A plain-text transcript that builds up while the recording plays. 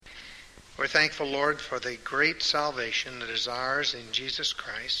We're thankful, Lord, for the great salvation that is ours in Jesus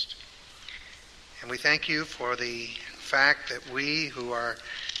Christ. And we thank you for the fact that we who are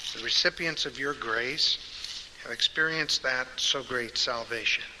the recipients of your grace have experienced that so great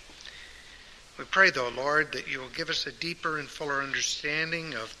salvation. We pray, though, Lord, that you will give us a deeper and fuller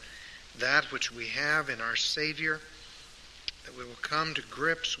understanding of that which we have in our Savior, that we will come to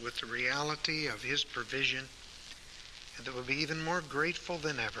grips with the reality of his provision, and that we'll be even more grateful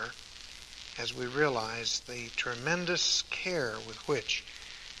than ever as we realize the tremendous care with which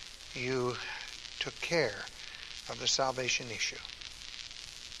you took care of the salvation issue.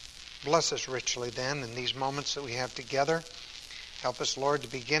 Bless us richly then in these moments that we have together. Help us, Lord, to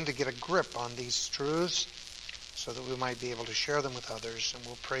begin to get a grip on these truths so that we might be able to share them with others, and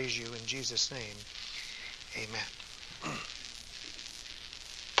we'll praise you in Jesus' name. Amen.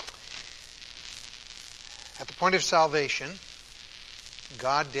 At the point of salvation,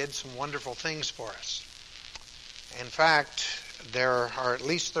 God did some wonderful things for us. In fact, there are at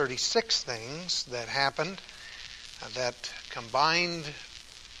least 36 things that happened that combined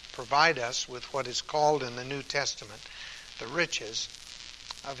provide us with what is called in the New Testament the riches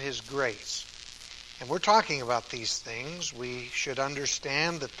of his grace. And we're talking about these things. We should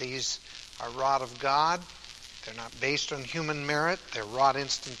understand that these are wrought of God. They're not based on human merit. They're wrought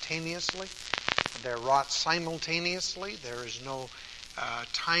instantaneously. They're wrought simultaneously. There is no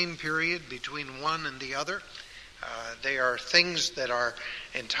time period between one and the other. They are things that are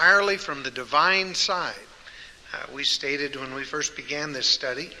entirely from the divine side. We stated when we first began this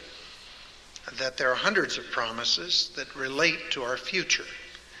study that there are hundreds of promises that relate to our future,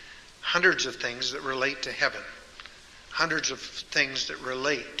 hundreds of things that relate to heaven, hundreds of things that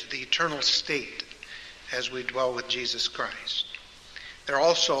relate to the eternal state as we dwell with Jesus Christ. There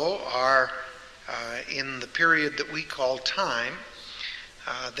also are, in the period that we call time,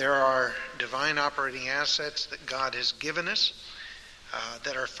 there are divine operating assets that God has given us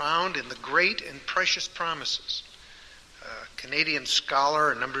that are found in the great and precious promises. A Canadian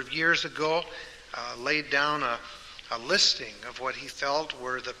scholar a number of years ago laid down a listing of what he felt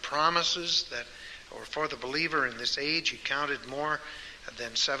were the promises that, or for the believer in this age, he counted more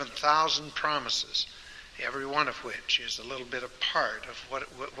than 7,000 promises, every one of which is a little bit a part of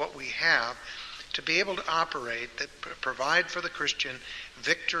what we have to be able to operate, that provide for the Christian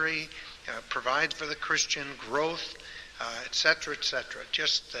victory, provide for the Christian growth, etc., etc.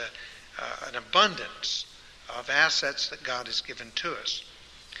 Just an abundance of assets that God has given to us.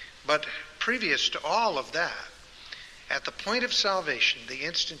 But previous to all of that, at the point of salvation, the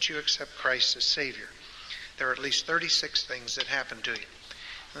instant you accept Christ as Savior, there are at least 36 things that happen to you.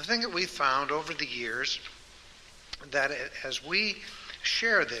 And the thing that we found over the years, that as we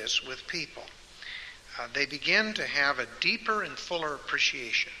share this with people, they begin to have a deeper and fuller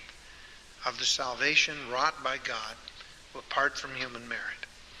appreciation of the salvation wrought by God apart from human merit.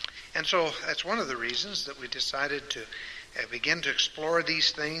 And so that's one of the reasons that we decided to begin to explore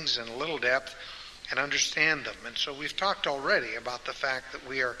these things in a little depth and understand them. And so we've talked already about the fact that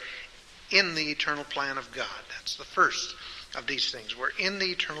we are in the eternal plan of God. That's the first of these things. We're in the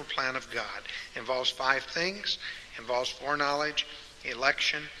eternal plan of God. It involves 5 things. It involves foreknowledge,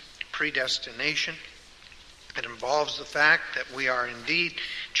 election, predestination. It involves the fact that we are indeed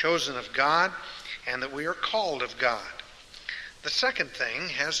chosen of God and that we are called of God. The second thing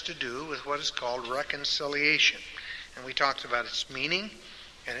has to do with what is called reconciliation. And we talked about its meaning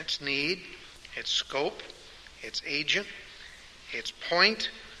and its need, its scope, its agent, its point,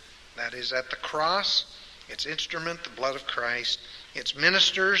 that is at the cross, its instrument, the blood of Christ, its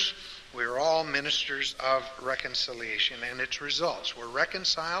ministers. We are all ministers of reconciliation, and its results. We're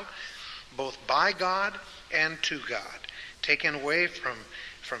reconciled both by God and to God, taken away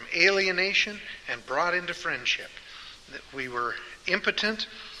from alienation and brought into friendship. That we were impotent,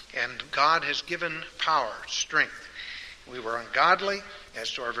 and God has given power, strength. We were ungodly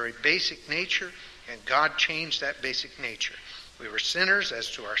as to our very basic nature, and God changed that basic nature. We were sinners as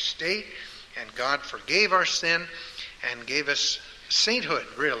to our state, and God forgave our sin and gave us sainthood,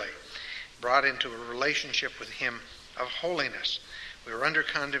 really, brought into a relationship with him of holiness. We were under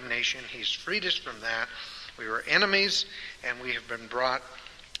condemnation. He's freed us from that. We were enemies, and we have been brought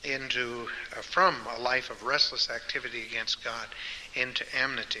into from a life of restless activity against God into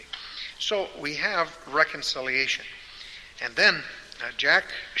enmity. So we have reconciliation. And then Jack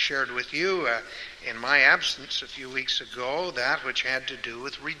shared with you in my absence a few weeks ago that which had to do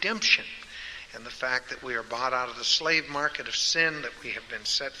with redemption and the fact that we are bought out of the slave market of sin, that we have been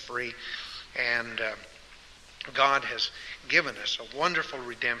set free, and God has given us a wonderful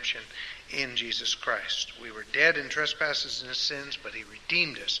redemption in Jesus Christ. We were dead in trespasses and sins, but he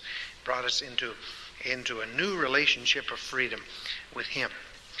redeemed us brought us into a new relationship of freedom with him.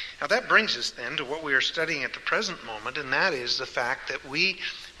 Now that brings us then to what we are studying at the present moment, and that is the fact that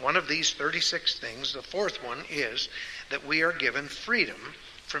one of these 36 things, the fourth one, is that we are given freedom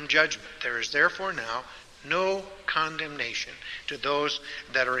from judgment. There is therefore now no condemnation to those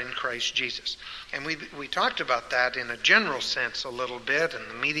that are in Christ Jesus. And we talked about that in a general sense a little bit in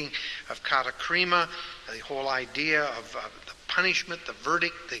the meeting of Katakrima, the whole idea of the punishment, the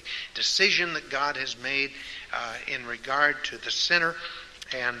verdict, the decision that God has made in regard to the sinner,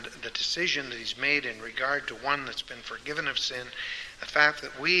 and the decision that he's made in regard to one that's been forgiven of sin, the fact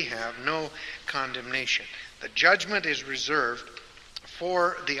that we have no condemnation. The judgment is reserved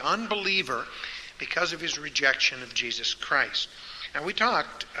for the unbeliever because of his rejection of Jesus Christ. Now we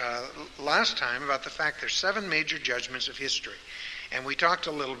talked last time about the fact there's 7 major judgments of history. And we talked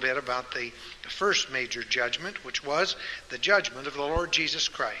a little bit about the first major judgment, which was the judgment of the Lord Jesus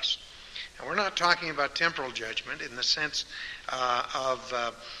Christ. And we're not talking about temporal judgment in the sense of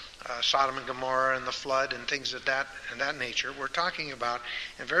Sodom and Gomorrah and the flood and things of that nature. We're talking about,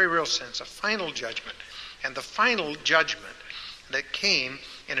 in a very real sense, a final judgment. And the final judgment that came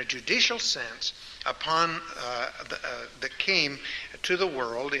in a judicial sense upon that came to the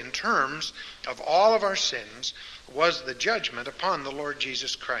world in terms of all of our sins was the judgment upon the Lord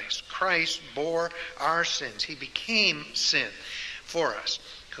Jesus Christ. Christ bore our sins. He became sin for us,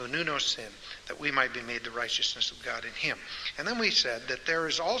 who knew no sin, that we might be made the righteousness of God in him. And then we said that there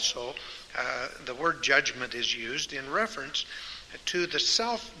is also, the word judgment is used in reference to the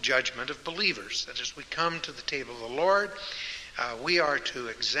self-judgment of believers. That as we come to the table of the Lord, we are to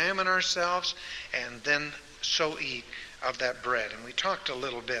examine ourselves and then so eat of that bread. And we talked a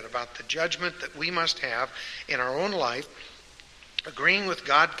little bit about the judgment that we must have in our own life, agreeing with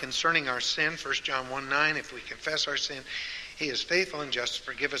God concerning our sin. 1 John 1:9, if we confess our sin, he is faithful and just to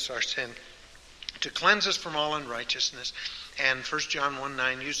forgive us our sin, to cleanse us from all unrighteousness. And 1 John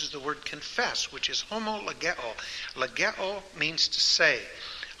 1:9 uses the word confess, which is homologeo. Logeo means to say.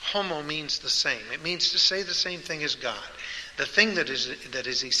 Homo means the same. It means to say the same thing as God. The thing that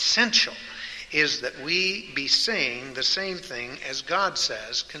is essential is that we be saying the same thing as God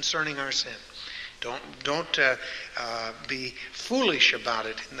says concerning our sin. Don't be foolish about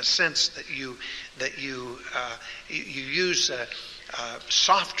it in the sense that you use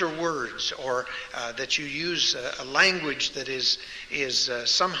softer words, or that you use a language that is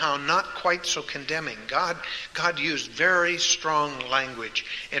somehow not quite so condemning. God used very strong language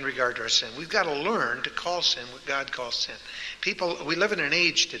in regard to our sin. We've got to learn to call sin what God calls sin. We live in an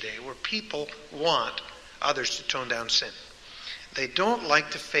age today where people want others to tone down sin. They don't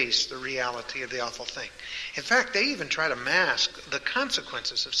like to face the reality of the awful thing. In fact, they even try to mask the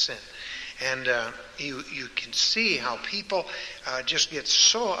consequences of sin. And you can see how people just get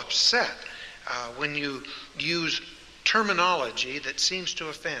so upset when you use terminology that seems to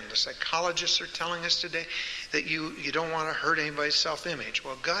offend. The psychologists are telling us today that you don't want to hurt anybody's self-image.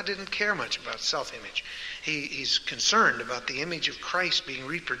 Well, God didn't care much about self-image. He's concerned about the image of Christ being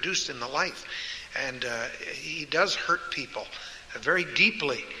reproduced in the life. And he does hurt people very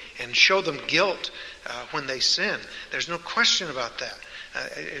deeply and show them guilt when they sin. There's no question about that.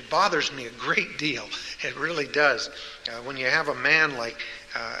 It bothers me a great deal. It really does. When you have a man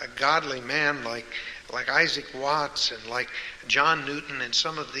a godly man like Isaac Watts and like John Newton and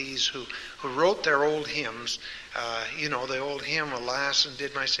some of these who wrote their old hymns, the old hymn, "Alas, and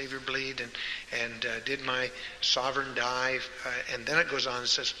did my Savior bleed, and did my Sovereign die," and then it goes on and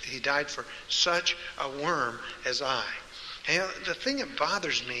says, "He died for such a worm as I." And the thing that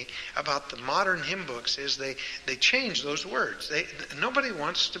bothers me about the modern hymn books is they change those words. Nobody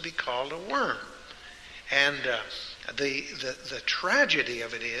wants to be called a worm. And the tragedy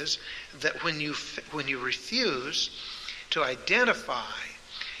of it is that when you refuse to identify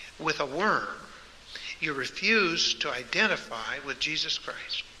with a worm, you refuse to identify with Jesus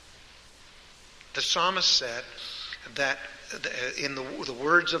Christ. The psalmist said that in the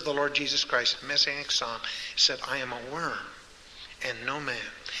words of the Lord Jesus Christ, the Messianic Psalm, said, "I am a worm and no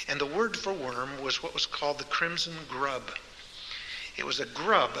man." And the word for worm was what was called the crimson grub. It was a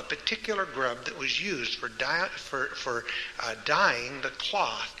grub, a particular grub that was used for dyeing the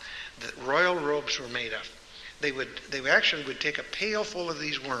cloth that royal robes were made of. They actually would take a pail full of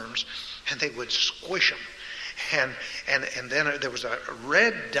these worms and they would squish them. And then there was a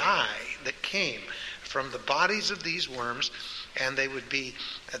red dye that came from the bodies of these worms, and they would be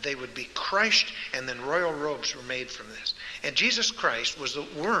crushed, and then royal robes were made from this. And Jesus Christ was the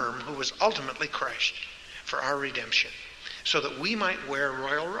worm who was ultimately crushed for our redemption, so that we might wear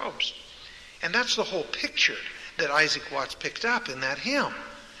royal robes. And that's the whole picture that Isaac Watts picked up in that hymn.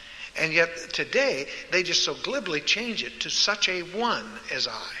 And yet today, they just so glibly change it to such a one as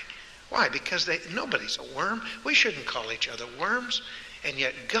I. Why? Because nobody's a worm. We shouldn't call each other worms. And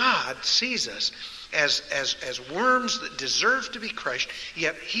yet God sees us as worms that deserve to be crushed,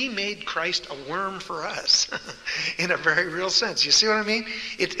 yet he made Christ a worm for us in a very real sense. You see what I mean?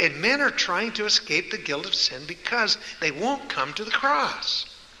 And men are trying to escape the guilt of sin because they won't come to the cross.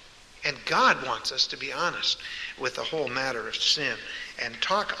 And God wants us to be honest with the whole matter of sin and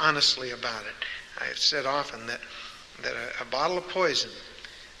talk honestly about it. I have said often that a bottle of poison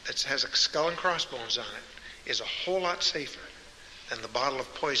that has a skull and crossbones on it is a whole lot safer than the bottle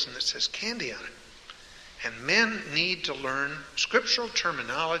of poison that says candy on it. And men need to learn scriptural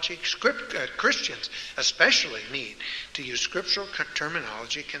terminology. Christians especially need to use scriptural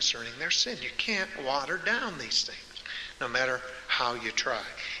terminology concerning their sin. You can't water down these things, no matter how you try.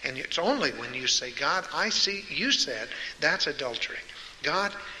 And it's only when you say, God, I see, you said that's adultery.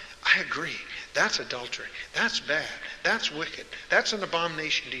 God, I agree. That's adultery. That's bad. That's wicked. That's an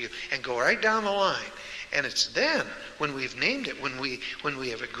abomination to you. And go right down the line. And it's then, when we've named it, when we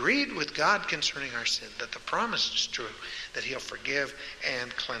have agreed with God concerning our sin, that the promise is true, that he'll forgive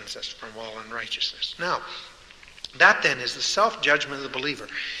and cleanse us from all unrighteousness. Now, that then is the self-judgment of the believer.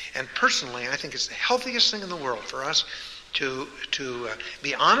 And personally, I think it's the healthiest thing in the world for us to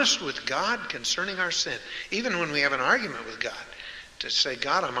be honest with God concerning our sin. Even when we have an argument with God, to say,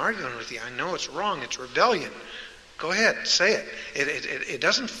 God, I'm arguing with you. I know it's wrong. It's rebellion. Go ahead, say it. It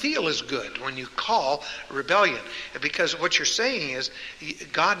doesn't feel as good when you call rebellion, because what you're saying is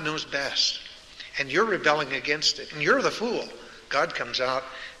God knows best, and you're rebelling against it, and you're the fool. God comes out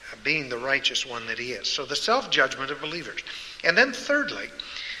being the righteous one that he is. So the self-judgment of believers. And then thirdly,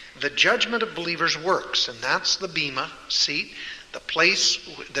 the judgment of believers' works, and that's the bema seat, the place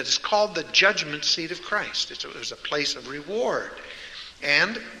that is called the judgment seat of Christ. It was a place of reward.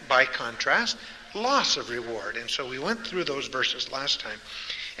 And by contrast, loss of reward. And so we went through those verses last time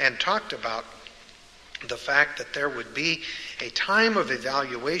and talked about the fact that there would be a time of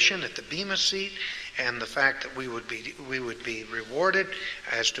evaluation at the bema seat, and the fact that we would be rewarded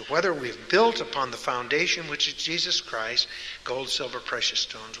as to whether we've built upon the foundation, which is Jesus Christ, gold, silver, precious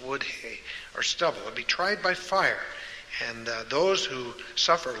stones, wood, hay, or stubble. It'll be tried by fire, and those who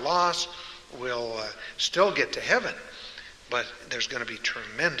suffer loss will still get to heaven. But there's going to be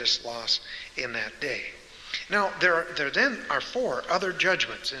tremendous loss in that day. Now, there then are 4 other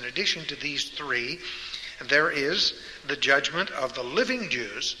judgments. In addition to these 3, there is the judgment of the living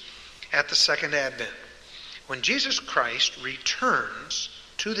Jews at the second advent. When Jesus Christ returns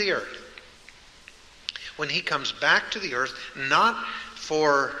to the earth, when he comes back to the earth, not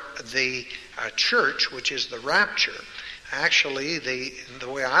for the church, which is the rapture. Actually, the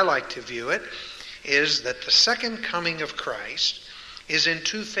way I like to view it is that the second coming of Christ is in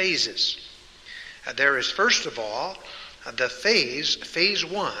 2 phases. There is, first of all, the phase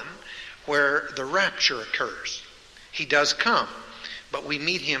 1, where the rapture occurs. He does come, but we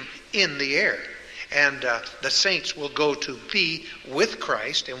meet him in the air. And the saints will go to be with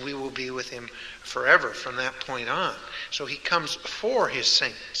Christ, and we will be with him forever from that point on. So he comes for his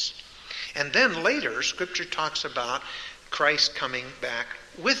saints. And then later, Scripture talks about Christ coming back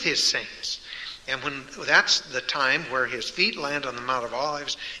with his saints. And when that's the time where his feet land on the Mount of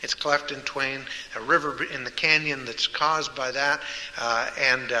Olives, it's cleft in twain, a river in the canyon that's caused by that,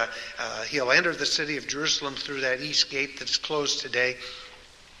 and he'll enter the city of Jerusalem through that east gate that is closed today.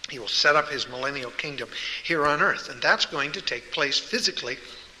 He will set up his millennial kingdom here on earth, and that's going to take place physically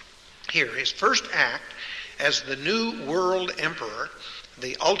here. His first act as the new world emperor,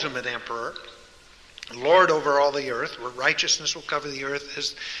 the ultimate emperor, Lord over all the earth, where righteousness will cover the earth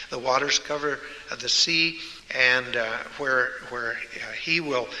as the waters cover the sea, and where he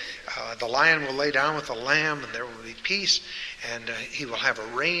will, the lion will lay down with the lamb, and there will be peace, and he will have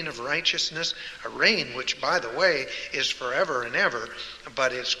a reign of righteousness, a reign which, by the way, is forever and ever,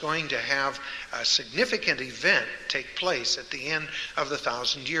 but it's going to have a significant event take place at the end of the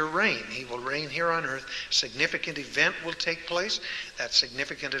 1,000-year reign. He will reign here on earth. A significant event will take place. That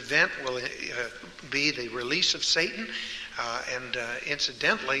significant event will be the release of Satan. And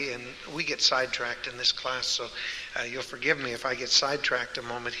incidentally, and we get sidetracked in this class, so you'll forgive me if I get sidetracked a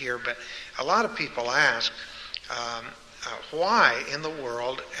moment here, but a lot of people ask, why in the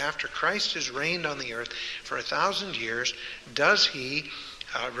world, after Christ has reigned on the earth for 1,000 years, does he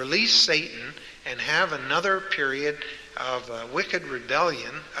release Satan and have another period of wicked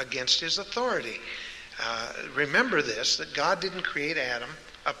rebellion against his authority? Remember this, that God didn't create Adam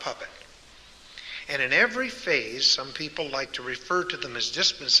a puppet. And in every phase, some people like to refer to them as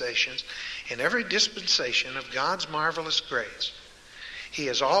dispensations, in every dispensation of God's marvelous grace, He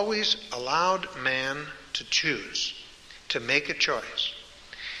has always allowed man to choose, to make a choice.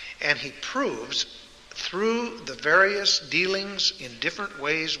 And he proves through the various dealings in different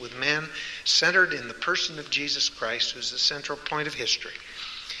ways with men centered in the person of Jesus Christ, who's the central point of history.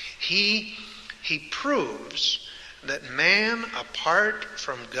 He proves that man apart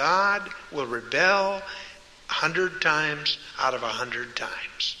from God will rebel 100 times out of 100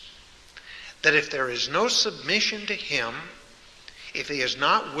 times. That if there is no submission to him, if he is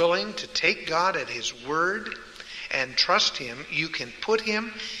not willing to take God at his word and trust him, you can put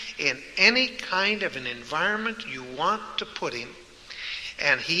him in any kind of an environment you want to put him,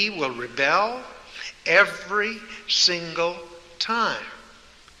 and he will rebel every single time.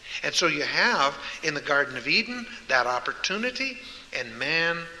 And so you have in the Garden of Eden that opportunity, and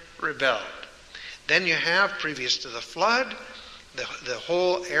man rebelled. Then you have, previous to the flood, the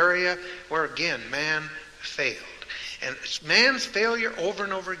whole area where again man failed. And it's man's failure over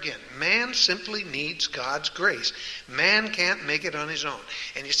and over again. Man simply needs God's grace. Man can't make it on his own.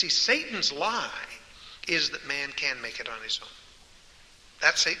 And you see, Satan's lie is that man can make it on his own.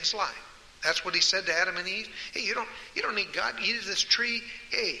 That's Satan's lie. That's what he said to Adam and Eve. Hey, you don't need God. Eat of this tree.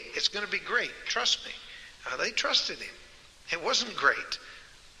 Hey, it's going to be great. Trust me. They trusted him. It wasn't great.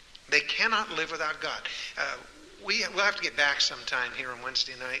 They cannot live without God. We'll have to get back sometime here on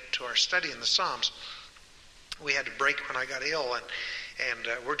Wednesday night to our study in the Psalms. We had to break when I got ill, and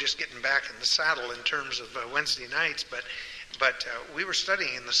we're just getting back in the saddle in terms of Wednesday nights. But we were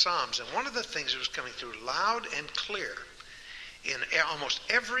studying in the Psalms, and one of the things that was coming through loud and clear in almost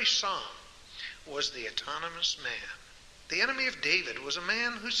every psalm was the autonomous man. The enemy of David was a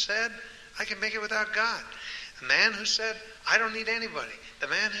man who said, I can make it without God. A man who said, I don't need anybody. The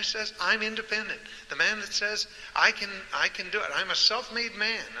man who says, I'm independent. The man that says, I can do it. I'm a self-made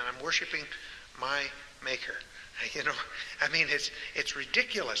man, and I'm worshiping my Maker. You know, I mean, it's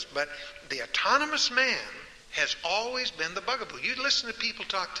ridiculous. But the autonomous man has always been the bugaboo. You listen to people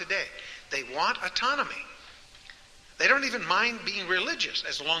talk today. They want autonomy. They don't even mind being religious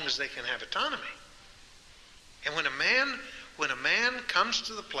as long as they can have autonomy. And when a man comes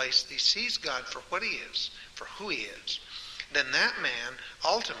to the place that he sees God for what he is, for who he is, then that man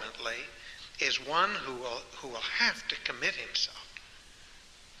ultimately is one who will have to commit himself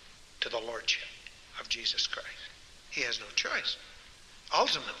to the lordship of Jesus Christ. He has no choice.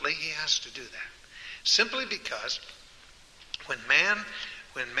 Ultimately, he has to do that. Simply because when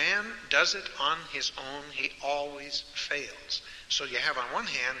man does it on his own, he always fails. So you have on one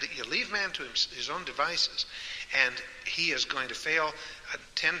hand that you leave man to his own devices, and he is going to fail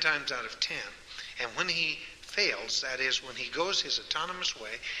 10 times out of 10. And when he fails, that is, when he goes his autonomous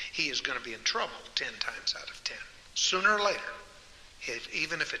way, he is going to be in trouble 10 times out of 10. Sooner or later.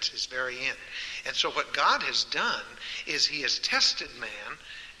 Even if it's his very end. And so what God has done is he has tested man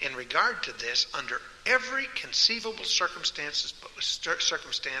in regard to this under every conceivable circumstance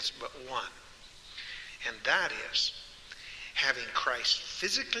but one. And that is having Christ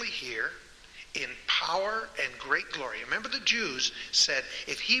physically here in power and great glory. Remember, the Jews said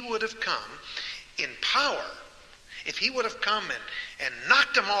if he would have come in power, if he would have come and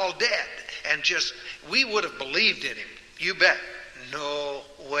knocked them all dead and we would have believed in him. You bet. No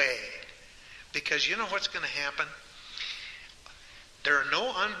way. Because you know what's going to happen? There are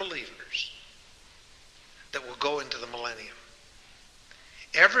no unbelievers that will go into the millennium.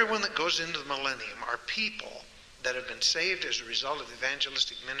 Everyone that goes into the millennium are people that have been saved as a result of the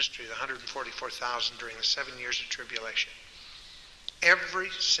evangelistic ministry of the 144,000 during the 7 years of tribulation. Every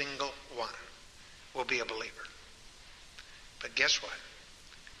single one will be a believer. But guess what?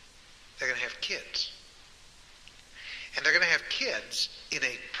 They're going to have kids. And they're going to have kids in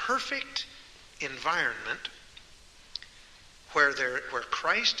a perfect environment where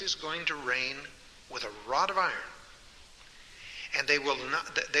Christ is going to reign with a rod of iron. And they will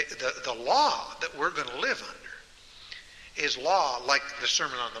not. The law that we're going to live under is law like the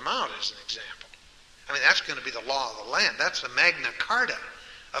Sermon on the Mount, as an example. I mean, that's going to be the law of the land. That's the Magna Carta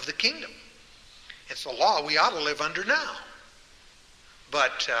of the kingdom. It's the law we ought to live under now.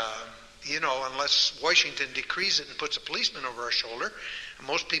 But unless Washington decrees it and puts a policeman over our shoulder,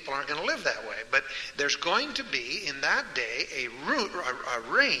 most people aren't going to live that way. But there's going to be, in that day, a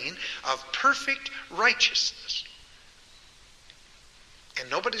reign of perfect righteousness. And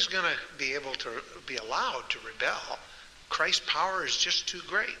nobody's going to be able to be allowed to rebel. Christ's power is just too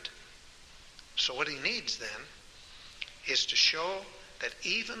great. So what he needs then is to show that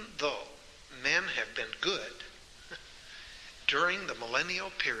even though men have been good during the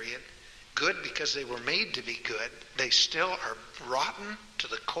millennial period, good because they were made to be good, they still are rotten to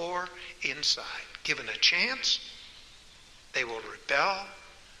the core inside. Given a chance, They will rebel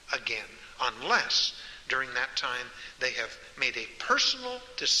again unless during that time they have made a personal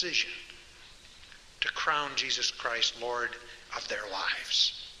decision to crown Jesus Christ Lord of their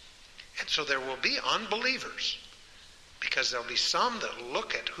lives. And so there will be unbelievers, because there'll be some that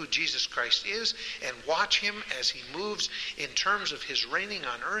look at who Jesus Christ is and watch him as he moves in terms of his reigning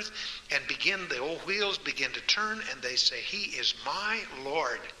on earth, and the old wheels begin to turn, and they say, he is my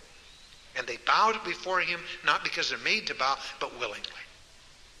Lord. And they bow before him, not because they're made to bow, but willingly.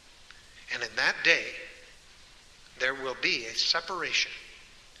 And in that day, there will be a separation.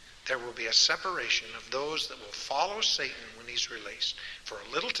 There will be a separation of those that will follow Satan when he's released for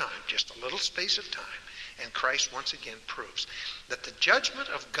a little time, just a little space of time. And Christ once again proves that the judgment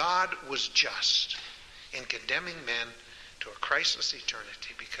of God was just in condemning men to a Christless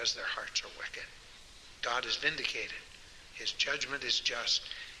eternity because their hearts are wicked. God is vindicated. His judgment is just,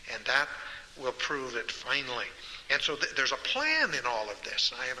 and that will prove it finally. And so there's a plan in all of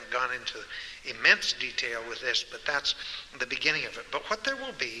this. I haven't gone into immense detail with this, but that's the beginning of it. But what there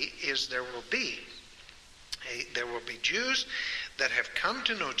will be is there will be Jews that have come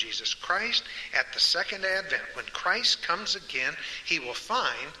to know Jesus Christ at the second advent. When Christ comes again, he will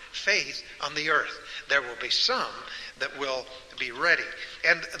find faith on the earth. There will be some that will be ready.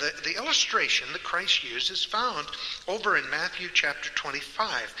 And the illustration that Christ used is found over in Matthew chapter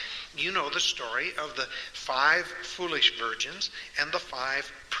 25. You know the story of the 5 foolish virgins and the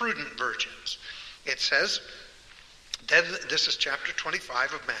 5 prudent virgins. It says, then, this is chapter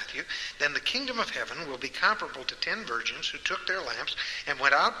 25 of Matthew, then the kingdom of heaven will be comparable to 10 virgins who took their lamps and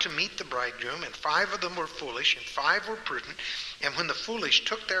went out to meet the bridegroom, and 5 of them were foolish and 5 were prudent. And when the foolish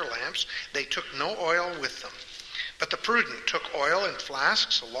took their lamps, they took no oil with them. But the prudent took oil in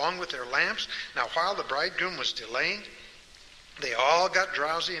flasks along with their lamps. Now while the bridegroom was delaying, they all got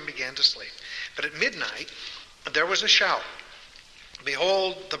drowsy and began to sleep. But at midnight there was a shout,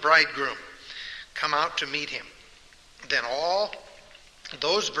 behold, the bridegroom, come out to meet him. Then all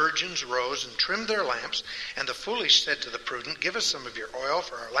those virgins rose and trimmed their lamps, and the foolish said to the prudent, give us some of your oil,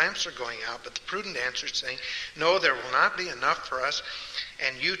 for our lamps are going out. But the prudent answered, saying, no, there will not be enough for us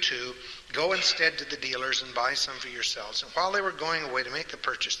and you too. Go instead to the dealers and buy some for yourselves. And while they were going away to make the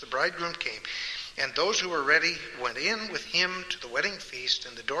purchase, the bridegroom came, and those who were ready went in with him to the wedding feast,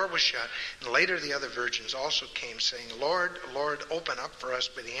 and the door was shut. And later the other virgins also came, saying, Lord, Lord, open up for us.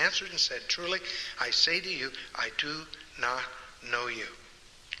 But he answered and said, truly, I say to you, I do not know you.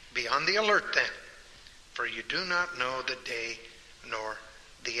 Be on the alert then, for you do not know the day nor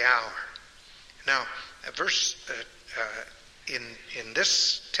the hour. Now, a verse in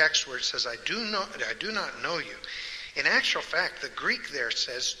this text where it says, I do not know you, in actual fact, the Greek there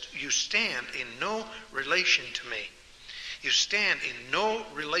says, you stand in no relation to me. You stand in no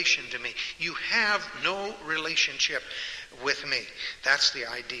relation to me. You have no relationship with me. That's the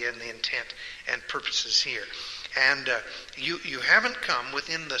idea and the intent and purposes here. And you haven't come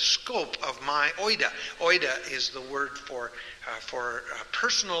within the scope of my oida. Oida is the word for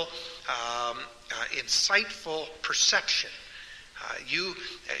personal, insightful perception.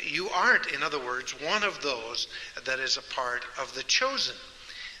 You aren't, in other words, one of those that is a part of the chosen.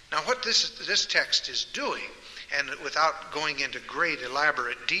 Now, what this text is doing, and without going into great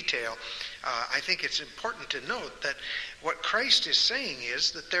elaborate detail, I think it's important to note that what Christ is saying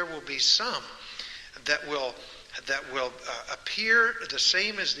is that there will be some that will appear the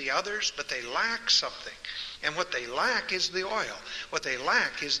same as the others, but they lack something. And what they lack is the oil. What they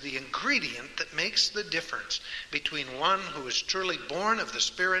lack is the ingredient that makes the difference between one who is truly born of the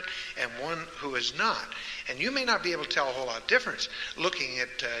Spirit and one who is not. And you may not be able to tell a whole lot of difference looking at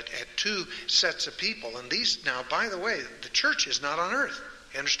 2 sets of people. And these, now, by the way, the church is not on earth.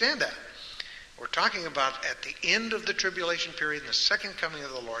 You understand that? We're talking about at the end of the tribulation period, in the second coming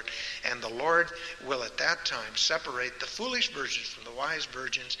of the Lord, and the Lord will at that time separate the foolish virgins from the wise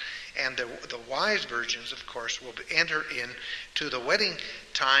virgins, and the wise virgins, of course, will enter into the wedding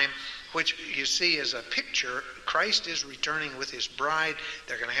time, which you see is a picture. Christ is returning with his bride.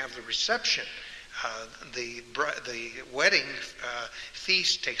 They're going to have the reception. The wedding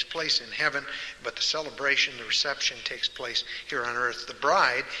feast takes place in heaven, but the celebration, the reception takes place here on earth. The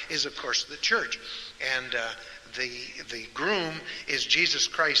bride is, of course, the church, and the groom is Jesus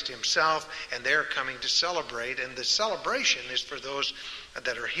Christ himself, and they're coming to celebrate. And the celebration is for those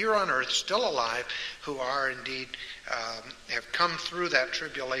that are here on earth, still alive, who are indeed have come through that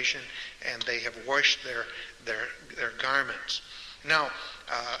tribulation, and they have washed their garments. Now,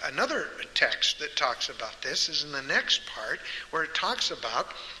 another text that talks about this is in the next part, where it talks about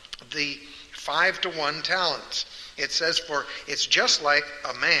the 5 to 1 talents. It says, for it's just like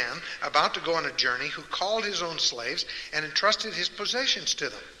a man about to go on a journey who called his own slaves and entrusted his possessions to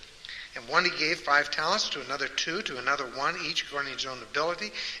them. And one he gave 5 talents, to another 2, to another 1, each according to his own ability,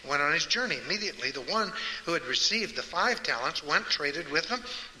 and went on his journey. Immediately the one who had received the 5 talents went, traded with them,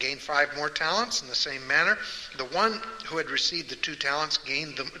 gained 5 more talents. In the same manner, the one who had received the 2 talents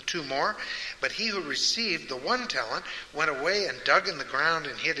gained 2 more. But he who received the 1 talent went away and dug in the ground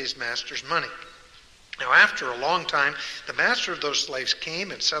and hid his master's money. Now after a long time, the master of those slaves came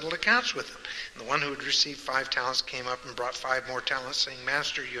and settled accounts with them. And the one who had received 5 talents came up and brought 5 more talents, saying,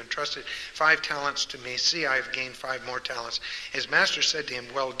 Master, you entrusted 5 talents to me. See, I have gained 5 more talents. His master said to him,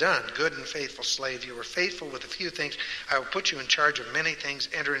 Well done, good and faithful slave. You were faithful with a few things. I will put you in charge of many things.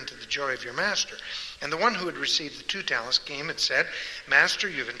 Enter into the joy of your master. And the one who had received the 2 talents came and said, Master,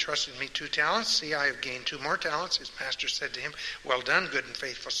 you have entrusted me 2 talents. See, I have gained 2 more talents. His master said to him, Well done, good and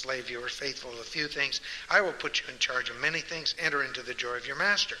faithful slave. You were faithful with a few things. I will put you in charge of many things. Enter into the joy of your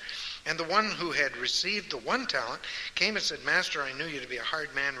master. And the one who had received the 1 talent came and said, Master, I knew you to be a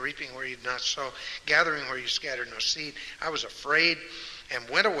hard man, reaping where you did not sow, gathering where you scattered no seed. I was afraid and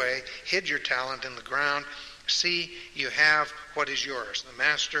went away, hid your talent in the ground. See, you have what is yours. The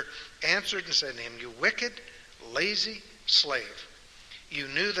master answered and said to him, You wicked, lazy slave. You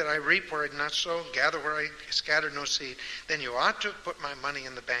knew that I reap where I did not sow, gather where I scattered no seed. Then you ought to have put my money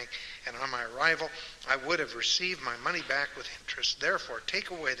in the bank, and on my arrival I would have received my money back with interest. Therefore take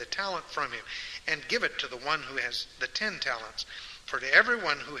away the talent from him, and give it to the one who has the 10 talents. For to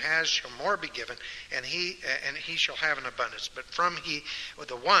everyone who has shall more be given, and he shall have an abundance. But from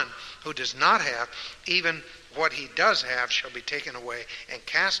the one who does not have, even what he does have shall be taken away, and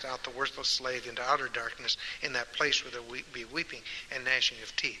cast out the worthless slave into outer darkness, in that place where there will be weeping and gnashing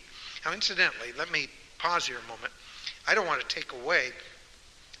of teeth. Now, incidentally, let me pause here a moment. I don't want to take away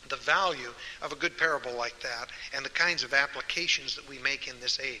the value of a good parable like that and the kinds of applications that we make in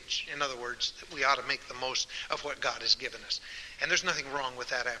this age. In other words, that we ought to make the most of what God has given us. And there's nothing wrong with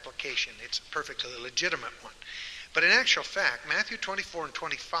that application. It's a perfectly legitimate one. But in actual fact, Matthew 24 and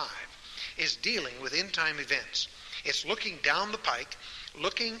 25 is dealing with end-time events. It's looking down the pike,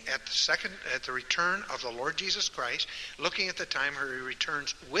 looking at the return of the Lord Jesus Christ, looking at the time where he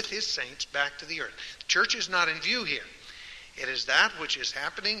returns with his saints back to the earth. The church is not in view here. It is that which is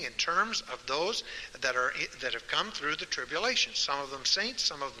happening in terms of those that have come through the tribulation. Some of them saints,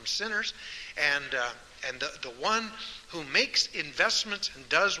 some of them sinners, and the one who makes investments and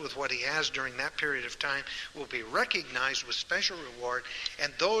does with what he has during that period of time will be recognized with special reward.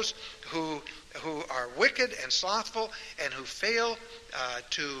 And those who are wicked and slothful and who fail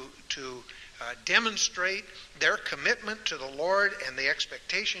to demonstrate their commitment to the Lord and the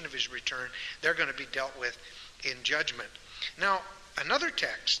expectation of his return, they're going to be dealt with in judgment. Now, another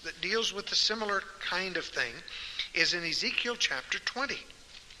text that deals with a similar kind of thing is in Ezekiel chapter 20.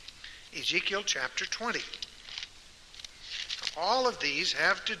 Ezekiel chapter 20. All of these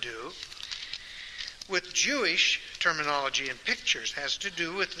have to do with Jewish terminology and pictures, has to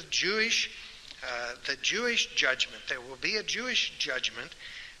do with the Jewish judgment. There will be a Jewish judgment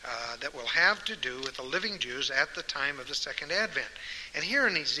that will have to do with the living Jews at the time of the Second Advent. And here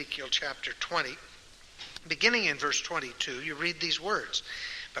in Ezekiel chapter 20, beginning in verse 22, you read these words,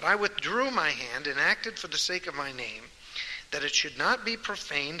 But I withdrew my hand and acted for the sake of my name, that it should not be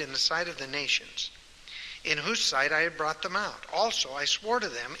profaned in the sight of the nations, in whose sight I had brought them out. Also I swore to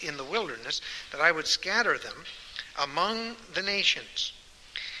them in the wilderness that I would scatter them among the nations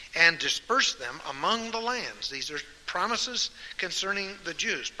and disperse them among the lands. These are promises concerning the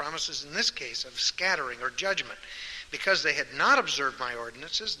Jews, promises in this case of scattering or judgment, because they had not observed my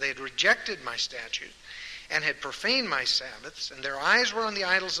ordinances, they had rejected my statutes, and had profaned my Sabbaths, and their eyes were on the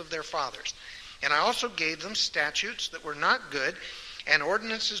idols of their fathers. And I also gave them statutes that were not good, and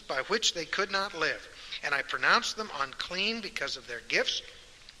ordinances by which they could not live. And I pronounced them unclean because of their gifts,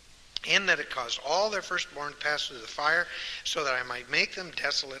 in that it caused all their firstborn to pass through the fire, so that I might make them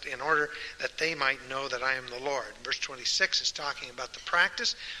desolate, in order that they might know that I am the Lord. Verse 26 is talking about the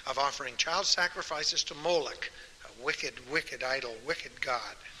practice of offering child sacrifices to Moloch, a wicked, wicked idol, wicked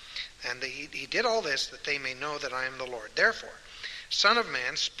god. And he did all this that they may know that I am the Lord. Therefore, Son of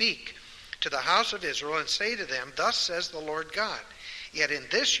man, speak to the house of Israel and say to them, Thus says the Lord God, Yet in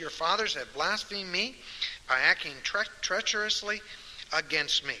this your fathers have blasphemed me by acting treacherously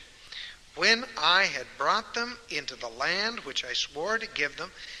against me. When I had brought them into the land which I swore to give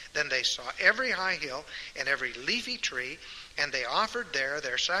them, then they saw every high hill and every leafy tree, and they offered there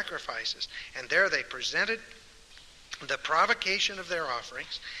their sacrifices. And there they presented the provocation of their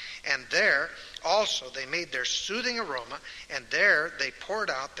offerings, and there also they made their soothing aroma, and there they poured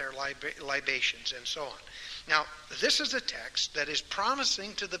out their libations, and so on. Now, this is a text that is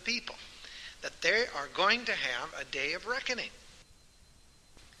promising to the people that they are going to have a day of reckoning.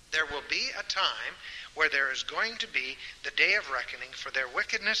 There will be a time where there is going to be the day of reckoning for their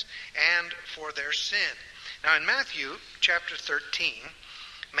wickedness and for their sin. Now, in Matthew chapter 13,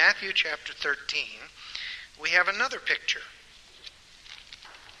 we have another picture.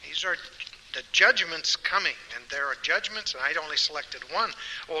 These are the judgments coming, and there are judgments, and I'd only selected one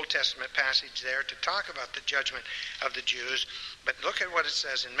Old Testament passage there to talk about the judgment of the Jews, but look at what it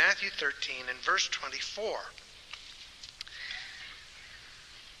says in Matthew 13 and verse 24.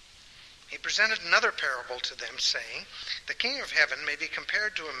 He presented another parable to them, saying, "The kingdom of heaven may be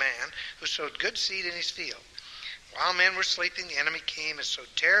compared to a man who sowed good seed in his field. While men were sleeping, the enemy came and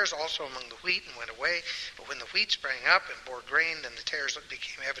sowed tares also among the wheat and went away. But when the wheat sprang up and bore grain, then the tares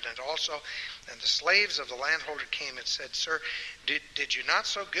became evident also. And the slaves of the landholder came and said, 'Sir, did you not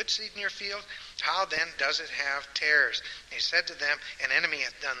sow good seed in your field? How then does it have tares?' And he said to them, 'An enemy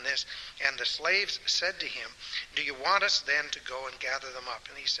hath done this.' And the slaves said to him, 'Do you want us then to go and gather them up?'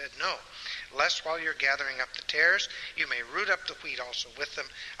 And he said, 'No, lest while you're gathering up the tares, you may root up the wheat also with them.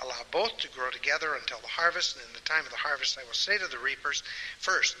 Allow both to grow together until the harvest. And in the time of the harvest I will say to the reapers,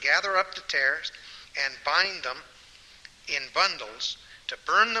 first gather up the tares and bind them in bundles to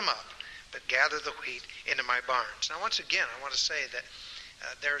burn them up, but gather the wheat into my barns.'" Now once again, I want to say that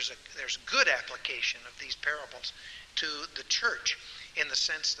there's good application of these parables to the church, in the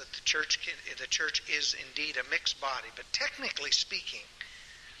sense that the church is indeed a mixed body. But technically speaking,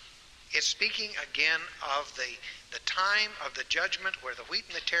 it's speaking again of the time of the judgment where the wheat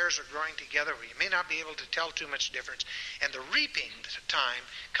and the tares are growing together, where you may not be able to tell too much difference. And the reaping time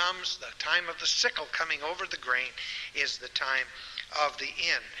comes, the time of the sickle coming over the grain is the time of the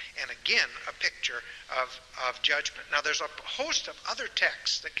end. And again, a picture of judgment. Now there's a host of other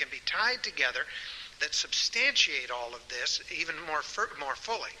texts that can be tied together that substantiate all of this even more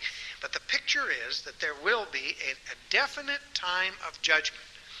fully. But the picture is that there will be a definite time of judgment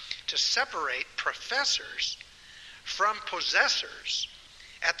to separate professors from possessors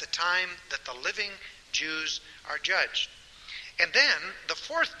at the time that the living Jews are judged. And then the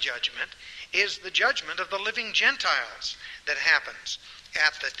fourth judgment is the judgment of the living Gentiles that happens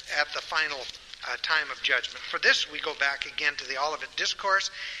at the final time of judgment. For this, we go back again to the Olivet Discourse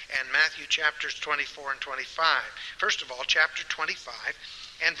and Matthew chapters 24 and 25. First of all, chapter 25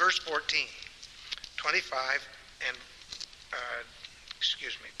 and verse 14. 25 and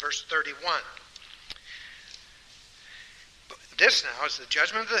verse 31. This now is the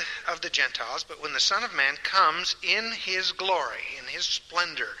judgment of the Gentiles, but when the Son of Man comes in his glory, in his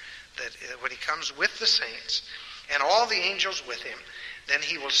splendor, that when he comes with the saints and all the angels with him, then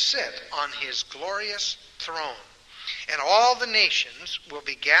he will sit on his glorious throne, and all the nations will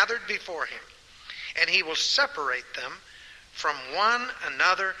be gathered before him, and he will separate them from one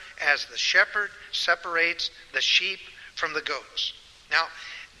another as the shepherd separates the sheep from the goats. Now,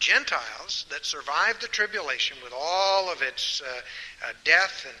 Gentiles that survive the tribulation with all of its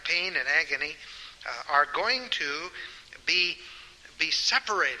death and pain and agony are going to be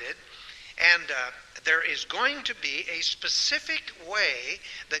separated, and there is going to be a specific way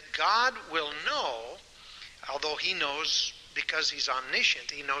that God will know, although he knows because he's omniscient,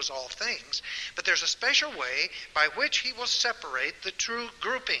 he knows all things, but there's a special way by which he will separate the true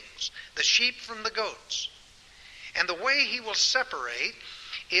groupings, the sheep from the goats. And the way he will separate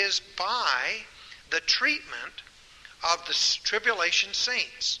is by the treatment of the tribulation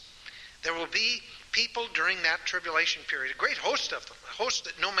saints. There will be people during that tribulation period, a great host of them, a host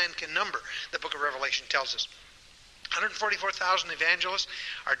that no man can number, the book of Revelation tells us. 144,000 evangelists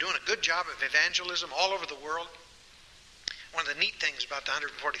are doing a good job of evangelism all over the world. One of the neat things about the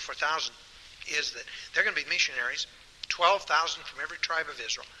 144,000 is that they're going to be missionaries, 12,000 from every tribe of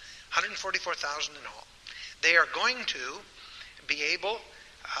Israel, 144,000 in all. They are going to be able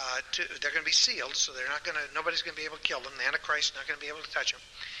they're going to be sealed, so nobody's going to be able to kill them. The Antichrist is not going to be able to touch them.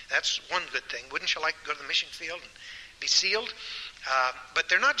 That's one good thing. Wouldn't you like to go to the mission field and be sealed? But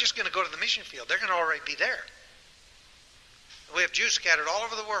they're not just going to go to the mission field. They're going to already be there. We have Jews scattered all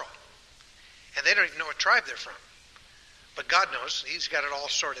over the world, and they don't even know what tribe they're from. But God knows. He's got it all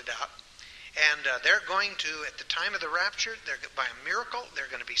sorted out. And they're going to, at the time of the rapture, by a miracle,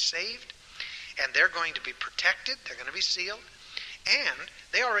 they're going to be saved, and they're going to be protected. They're going to be sealed. And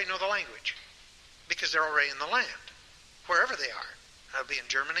they already know the language because they're already in the land, wherever they are. They'll be in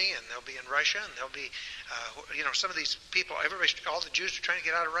Germany, and they'll be in Russia, and they'll be, some of these people, all the Jews are trying to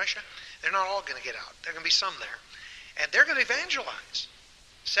get out of Russia. They're not all going to get out. There are going to be some there. And they're going to evangelize.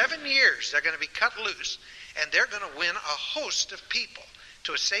 7 years they're going to be cut loose, and they're going to win a host of people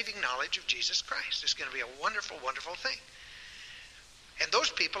to a saving knowledge of Jesus Christ. It's going to be a wonderful, wonderful thing. And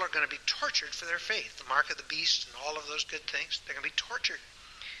those people are going to be tortured for their faith. The mark of the beast and all of those good things, they're going to be tortured.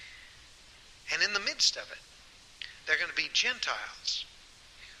 And in the midst of it, they're going to be Gentiles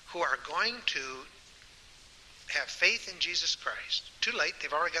who are going to have faith in Jesus Christ. Too late.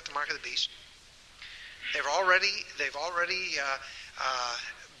 They've already got the mark of the beast. They've already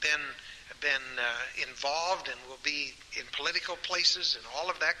been involved and will be in political places and all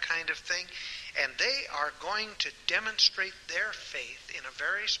of that kind of thing. And they are going to demonstrate their faith in a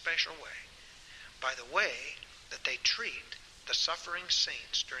very special way by the way that they treat the suffering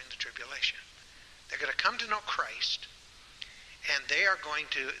saints during the tribulation. They're going to come to know Christ, and they are going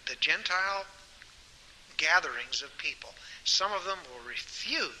to, the Gentile gatherings of people, some of them will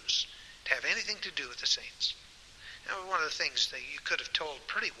refuse to have anything to do with the saints. Now, one of the things that you could have told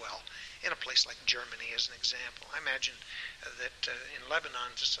pretty well in a place like Germany as an example. I imagine that in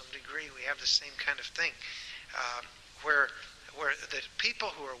Lebanon to some degree we have the same kind of thing where the people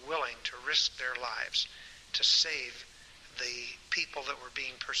who are willing to risk their lives to save the people that were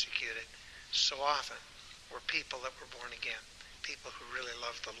being persecuted so often were people that were born again, people who really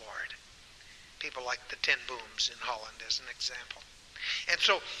loved the Lord. People like the Ten Booms in Holland as an example. And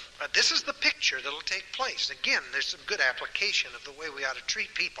so this is the picture that will take place. Again, there's some good application of the way we ought to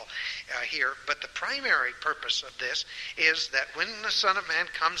treat people here, but the primary purpose of this is that when the Son of Man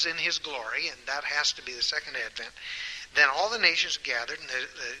comes in his glory, and that has to be the second advent, then all the nations gathered, and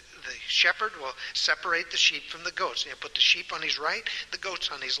the shepherd will separate the sheep from the goats. He'll put the sheep on his right, the goats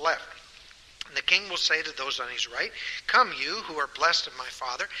on his left. And the king will say to those on his right, "Come, you who are blessed of my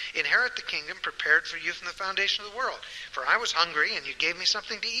Father, inherit the kingdom prepared for you from the foundation of the world. For I was hungry, and you gave me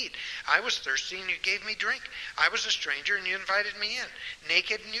something to eat. I was thirsty, and you gave me drink. I was a stranger, and you invited me in.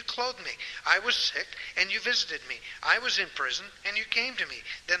 Naked, and you clothed me. I was sick, and you visited me. I was in prison, and you came to me."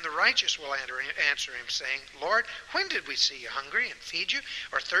 Then the righteous will answer him, saying, "Lord, when did we see you hungry and feed you,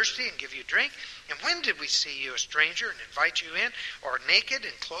 or thirsty and give you drink? And when did we see you a stranger and invite you in, or naked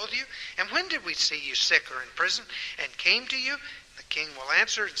and clothe you? And when did we see you sick or in prison and came to you?" The king will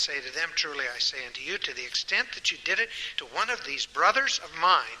answer and say to them, "Truly I say unto you, to the extent that you did it to one of these brothers of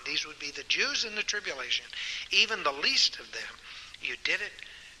mine," these would be the Jews in the tribulation, "even the least of them, you did it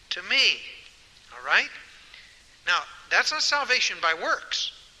to me." All right? Now, that's not salvation by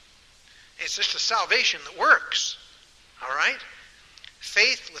works. It's just a salvation that works. All right?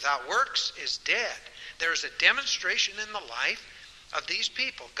 Faith without works is dead. There is a demonstration in the life of these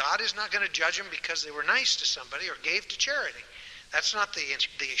people. God is not going to judge them because they were nice to somebody or gave to charity. That's not the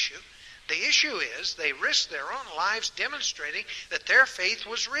issue. The issue is they risked their own lives demonstrating that their faith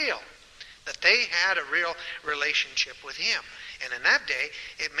was real, that they had a real relationship with Him. And in that day,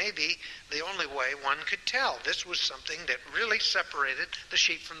 it may be the only way one could tell. This was something that really separated the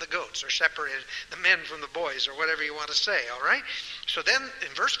sheep from the goats, or separated the men from the boys, or whatever you want to say, all right? So then,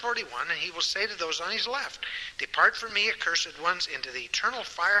 in verse 41, "And he will say to those on his left, 'Depart from me, accursed ones, into the eternal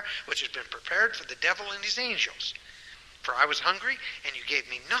fire which has been prepared for the devil and his angels. For I was hungry, and you gave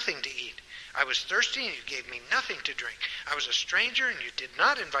me nothing to eat. I was thirsty, and you gave me nothing to drink. I was a stranger, and you did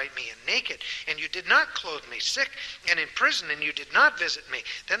not invite me in. Naked, and you did not clothe me. Sick, and in prison, and you did not visit me.'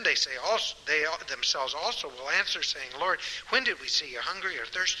 Then they themselves also will answer, saying, 'Lord, when did we see you hungry, or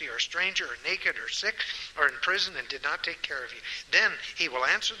thirsty, or a stranger, or naked, or sick, or in prison, and did not take care of you?' Then he will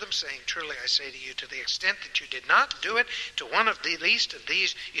answer them, saying, 'Truly I say to you, to the extent that you did not do it to one of the least of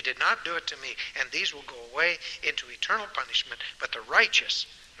these, you did not do it to me. And these will go away into eternal punishment, but the righteous,'"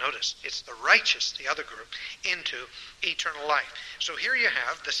 notice, it's the righteous, the other group, "into eternal life." So here you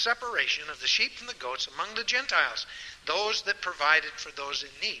have the separation of the sheep from the goats among the Gentiles, those that provided for those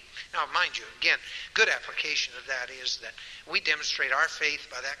in need. Now, mind you, again, good application of that is that we demonstrate our faith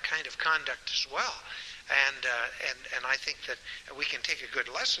by that kind of conduct as well. And I think that we can take a good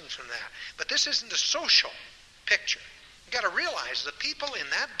lesson from that. But this isn't a social picture. You've got to realize the people in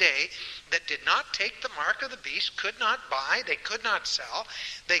that day that did not take the mark of the beast could not buy, they could not sell,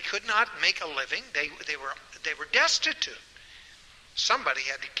 they could not make a living, they were destitute. Somebody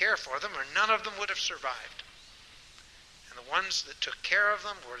had to care for them, or none of them would have survived. And the ones that took care of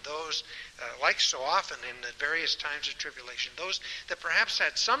them were those, like so often in the various times of tribulation, those that perhaps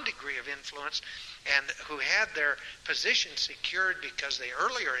had some degree of influence and who had their position secured because they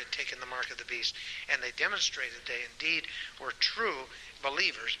earlier had taken the mark of the beast, and they demonstrated they indeed were true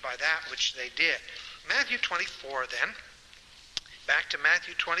believers by that which they did. Matthew 24 then, back to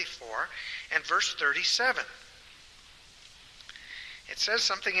Matthew 24 and verse 37. It says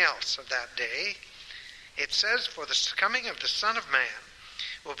something else of that day. It says, "For the coming of the Son of Man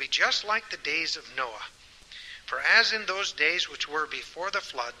will be just like the days of Noah. For as in those days which were before the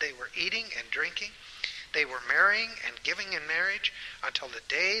flood, they were eating and drinking, they were marrying and giving in marriage, until the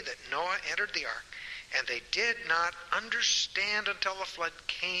day that Noah entered the ark. And they did not understand until the flood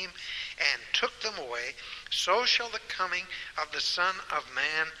came and took them away. So shall the coming of the Son of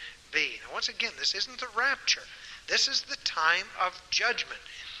Man be." Now once again, this isn't the rapture. This is the time of judgment.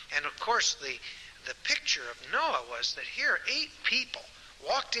 And of course, the picture of Noah was that here 8 people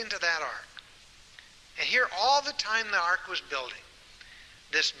walked into that ark. And here all the time the ark was building,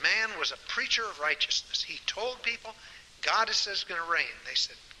 this man was a preacher of righteousness. He told people, God says it's going to rain. They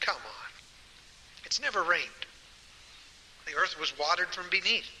said, come on. It's never rained. The earth was watered from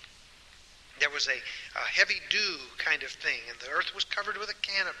beneath. There was a heavy dew kind of thing, and the earth was covered with a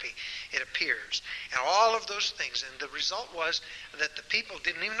canopy, it appears. And all of those things. And the result was that the people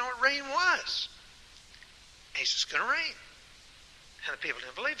didn't even know what rain was. And he says, it's going to rain. And the people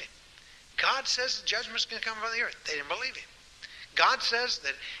didn't believe him. God says the judgment's going to come upon the earth. They didn't believe him. God says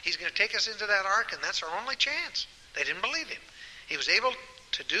that he's going to take us into that ark, and that's our only chance. They didn't believe him. He was able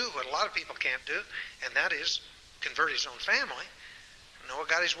to do what a lot of people can't do, and that is convert his own family. Noah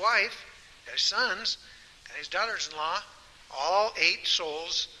got his wife, got his sons, got his daughters-in-law. All 8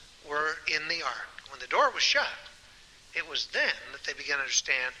 souls were in the ark. When the door was shut, it was then that they began to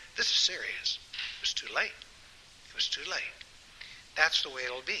understand, this is serious. It was too late. It was too late. That's the way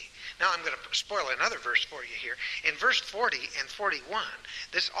it'll be. Now I'm going to spoil another verse for you here. In verse 40 and 41,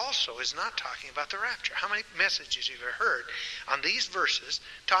 this also is not talking about the rapture. How many messages have you heard on these verses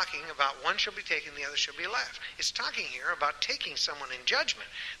talking about one shall be taken, the other shall be left? It's talking here about taking someone in judgment,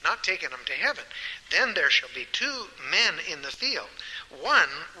 not taking them to heaven. Then there shall be 2 men in the field. One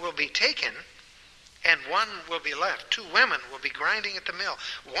will be taken and one will be left. 2 women will be grinding at the mill.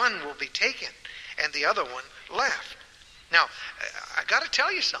 One will be taken and the other one left. Now, I got to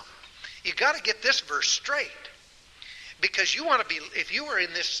tell you something. You got to get this verse straight. Because you want to be, if you were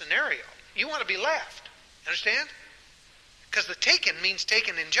in this scenario, you want to be left. Understand? Because the taken means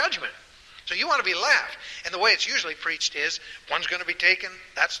taken in judgment. So you want to be left. And the way it's usually preached is, one's going to be taken,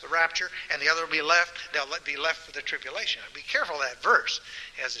 that's the rapture, and the other will be left, they'll be left for the tribulation. Be careful of that verse,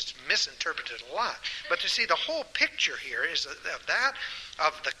 as it's misinterpreted a lot. But to see the whole picture here is of that,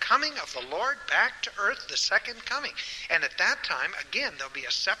 of the coming of the Lord back to earth, the second coming. And at that time, again, there'll be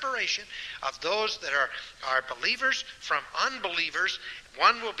a separation of those that are believers from unbelievers.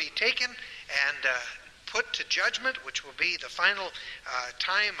 One will be taken and put to judgment, which will be the final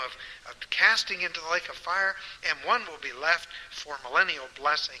time of casting into the lake of fire, and one will be left for millennial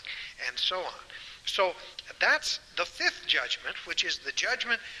blessing, and so on. So that's the 5th judgment, which is the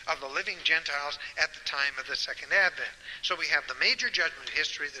judgment of the living Gentiles at the time of the second advent. So we have the major judgment of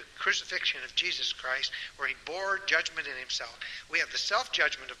history, the crucifixion of Jesus Christ, where he bore judgment in himself. We have the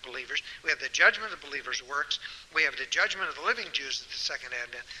self-judgment of believers. We have the judgment of believers' works. We have the judgment of the living Jews at the second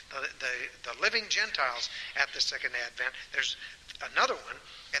advent, the living Gentiles at the second advent. There's another one,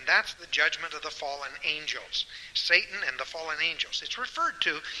 and that's the judgment of the fallen angels, Satan and the fallen angels. It's referred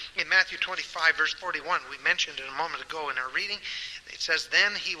to in Matthew 25, verse 41. We mentioned it a moment ago in our reading. It says,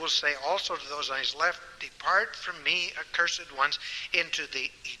 "Then he will say also to those on his left, Depart from me, accursed ones, into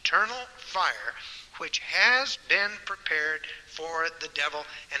the eternal fire, which has been prepared for the devil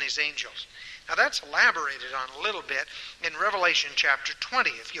and his angels." Now that's elaborated on a little bit in Revelation chapter 20.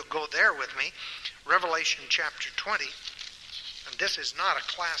 If you'll go there with me, Revelation chapter 20. And this is not a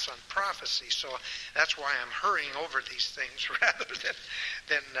class on prophecy, so that's why I'm hurrying over these things rather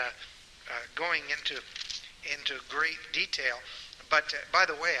than going into great detail. But by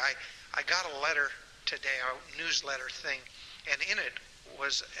the way, I got a letter today, a newsletter thing, and in it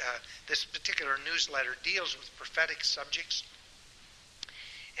was this particular newsletter deals with prophetic subjects,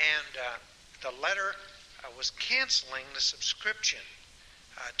 and the letter was canceling the subscription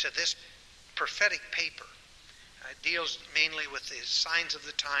to this prophetic paper. It deals mainly with the signs of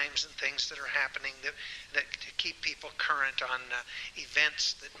the times and things that are happening that to keep people current on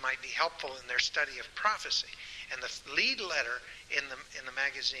events that might be helpful in their study of prophecy. And the lead letter in the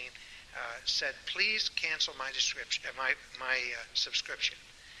magazine said, "Please cancel my subscription."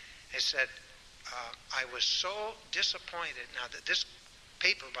 It said, "I was so disappointed." Now that this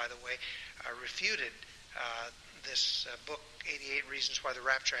paper, by the way, refuted this book, 88 Reasons Why the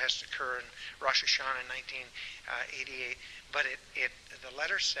Rapture Has to Occur, in Rosh Hashanah in 1988. But the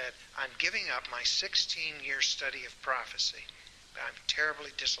letter said, "I'm giving up my 16-year study of prophecy. I'm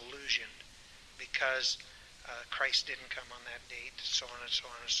terribly disillusioned because Christ didn't come on that date, so on and so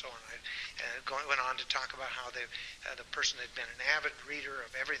on and so on. Went on to talk about how the person had been an avid reader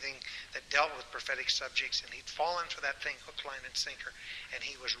of everything that dealt with prophetic subjects, and he'd fallen for that thing hook, line, and sinker, and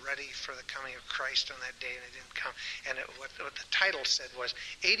he was ready for the coming of Christ on that day, and it didn't come. And what the title said was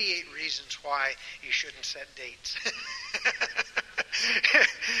 88 Reasons Why You Shouldn't Set Dates.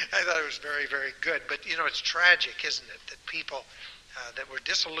 I thought it was very, very good. But, it's tragic, isn't it, that people that were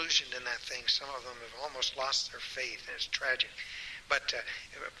disillusioned in that thing, some of them have almost lost their faith, and it's tragic. But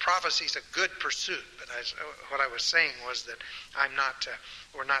prophecy is a good pursuit. But what I was saying was that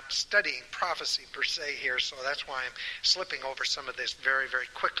we're not studying prophecy per se here, so that's why I'm slipping over some of this very, very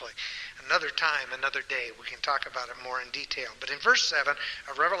quickly. Another time, another day, we can talk about it more in detail. But in verse 7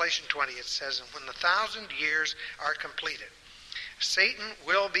 of Revelation 20, it says, "And when the 1,000 years are completed, Satan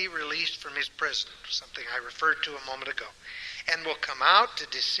will be released from his prison," something I referred to a moment ago, "and will come out to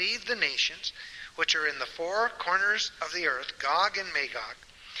deceive the nations which are in the four corners of the earth, Gog and Magog,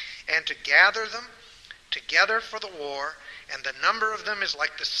 and to gather them together for the war, and the number of them is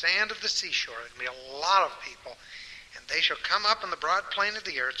like the sand of the seashore." There'll be a lot of people. "And they shall come up in the broad plain of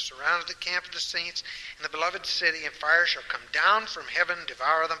the earth, surrounded the camp of the saints in the beloved city, and fire shall come down from heaven and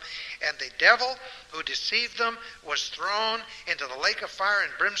devour them. And the devil who deceived them was thrown into the lake of fire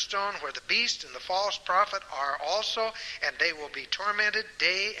and brimstone, where the beast and the false prophet are also, and they will be tormented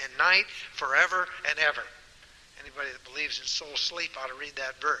day and night forever and ever." Anybody that believes in soul sleep ought to read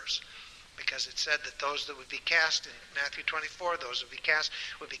that verse, because it said that those that would be cast in Matthew 24, those that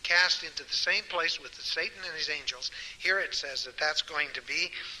would be cast into the same place with Satan and his angels. Here it says that that's going to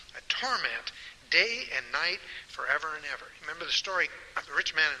be a torment day and night forever and ever. Remember the story of the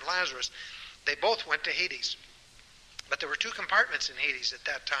rich man and Lazarus? They both went to Hades. But there were two compartments in Hades at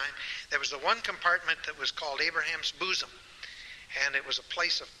that time. There was the one compartment that was called Abraham's bosom. And it was a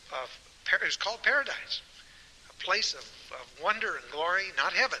place it was called paradise. A place of wonder and glory,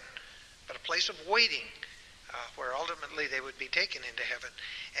 not heaven, but a place of waiting, where ultimately they would be taken into heaven.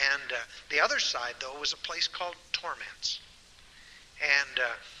 And the other side, though, was a place called torments. And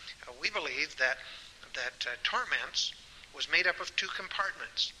we believe that torments was made up of two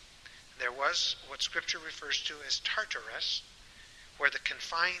compartments. There was what Scripture refers to as Tartarus, where the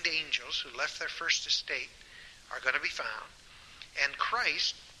confined angels who left their first estate are going to be found. And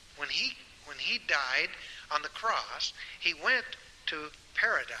Christ, when he died on the cross, he went to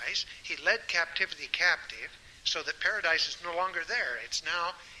paradise. He led captivity captive, so that paradise is no longer there. It's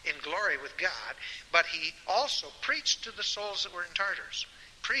now in glory with God. But he also preached to the souls that were in Tartarus,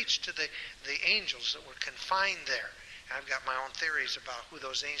 preached to the angels that were confined there. I've got my own theories about who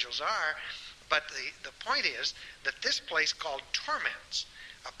those angels are, but the point is that this place called torments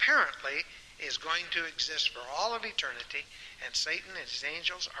apparently is going to exist for all of eternity, and Satan and his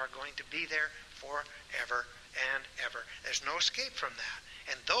angels are going to be there forever and ever. There's no escape from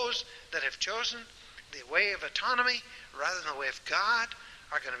that. And those that have chosen the way of autonomy rather than the way of God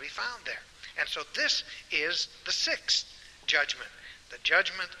are going to be found there. And so this is the sixth judgment, the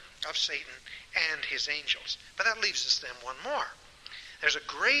judgment of Satan and his angels. But that leaves us then one more. There's a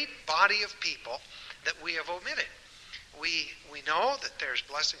great body of people that we have omitted. We know that there's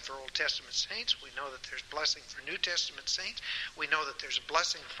blessing for Old Testament saints. We know that there's blessing for New Testament saints. We know that there's a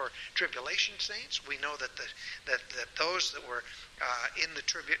blessing for tribulation saints. We know that those that were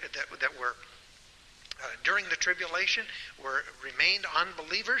during the tribulation remained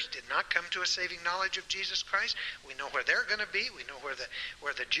unbelievers, did not come to a saving knowledge of Jesus Christ. We know where they're going to be. We know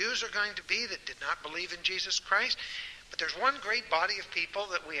where the Jews are going to be that did not believe in Jesus Christ. But there's one great body of people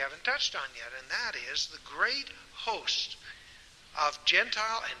that we haven't touched on yet, and that is the great host of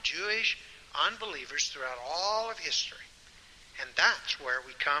Gentile and Jewish unbelievers throughout all of history. And that's where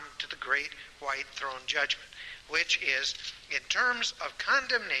we come to the great white throne judgment, which is, in terms of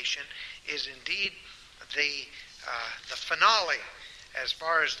condemnation, is indeed the finale as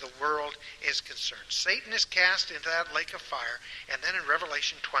far as the world is concerned. Satan is cast into that lake of fire, and then in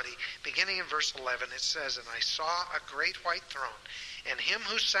Revelation 20, beginning in verse 11, it says, "And I saw a great white throne, and him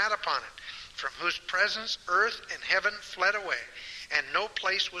who sat upon it, from whose presence earth and heaven fled away, and no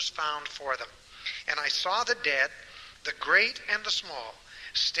place was found for them. And I saw the dead, the great and the small,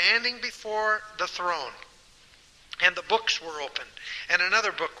 standing before the throne. And the books were opened, and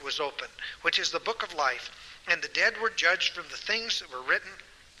another book was opened, which is the book of life. And the dead were judged from the things that were written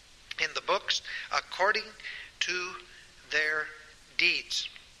in the books according to their deeds.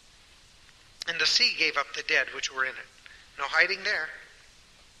 And the sea gave up the dead which were in it." No hiding there.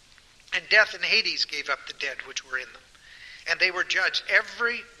 "And death and Hades gave up the dead which were in them. And they were judged,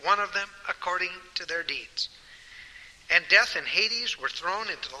 every one of them, according to their deeds. And death and Hades were thrown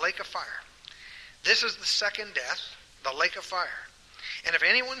into the lake of fire. This is the second death, the lake of fire. And if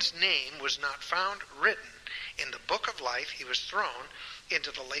anyone's name was not found written in the book of life, he was thrown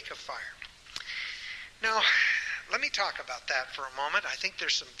into the lake of fire. Now, let me talk about that for a moment. I think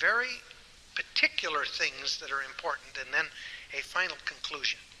there's some very particular things that are important, and then a final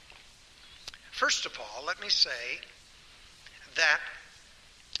conclusion. First of all, let me say that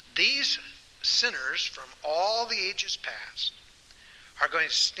these sinners from all the ages past are going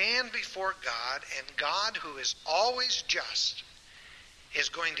to stand before God, and God, who is always just, is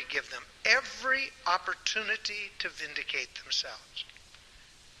going to give them every opportunity to vindicate themselves.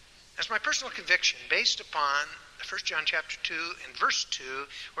 That's my personal conviction, based upon 1 John chapter 2 and verse 2,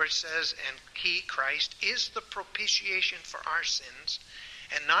 where it says, and he, Christ, is the propitiation for our sins,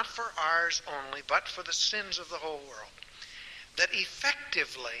 and not for ours only, but for the sins of the whole world. That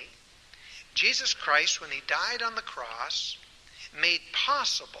effectively, Jesus Christ, when he died on the cross, made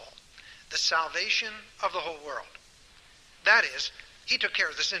possible the salvation of the whole world. That is, he took care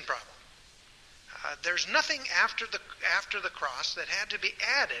of the sin problem. There's nothing after the cross that had to be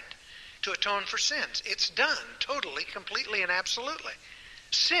added to atone for sins. It's done totally, completely, and absolutely.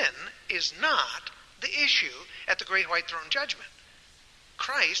 Sin is not the issue at the great white throne judgment.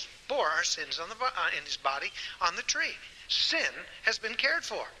 Christ bore our sins in his body on the tree. Sin has been cared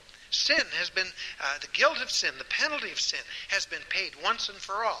for. Sin has been, the guilt of sin, the penalty of sin has been paid once and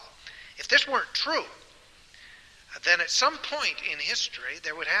for all. If this weren't true, then at some point in history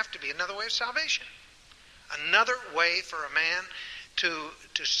there would have to be another way of salvation. Another way for a man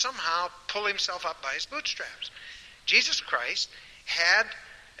to somehow pull himself up by his bootstraps. Jesus Christ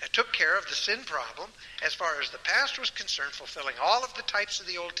took care of the sin problem as far as the past was concerned, fulfilling all of the types of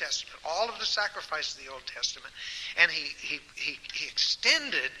the Old Testament, all of the sacrifices of the Old Testament, and he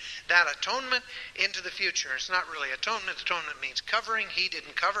extended that atonement into the future. It's not really atonement. Atonement means covering. He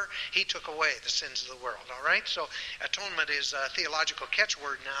didn't cover. He took away the sins of the world. All right? So atonement is a theological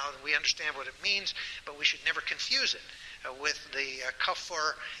catchword now, and we understand what it means, but we should never confuse it with the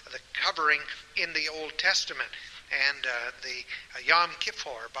kafur, the covering in the Old Testament. And the Yom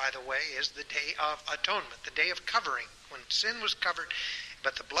Kippur, by the way, is the day of atonement, the day of covering, when sin was covered,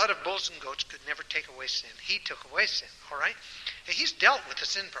 but the blood of bulls and goats could never take away sin. He took away sin, all right? He's dealt with the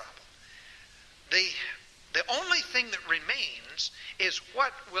sin problem. The only thing that remains is,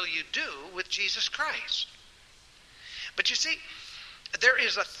 what will you do with Jesus Christ? But you see, there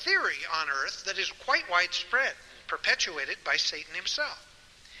is a theory on earth that is quite widespread, perpetuated by Satan himself,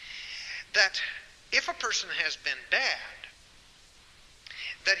 that if a person has been bad,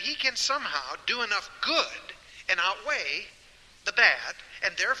 that he can somehow do enough good and outweigh the bad,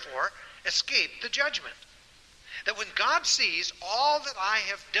 and therefore escape the judgment. That when God sees all that I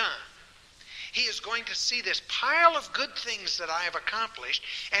have done, he is going to see this pile of good things that I have accomplished,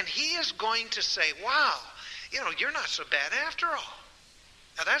 and he is going to say, wow, you're not so bad after all.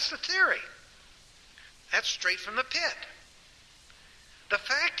 Now that's the theory. That's straight from the pit. The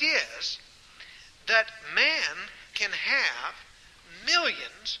fact is that man can have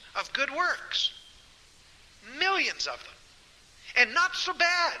millions of good works. Millions of them. And not so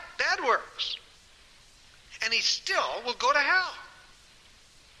bad works. And he still will go to hell.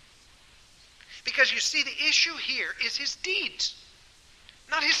 Because you see, the issue here is his deeds,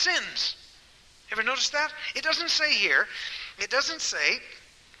 not his sins. Ever notice that? It doesn't say here, it doesn't say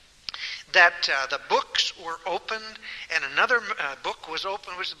that the books were opened and another book was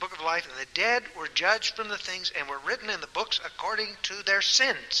opened, which is the book of life, and the dead were judged from the things and were written in the books according to their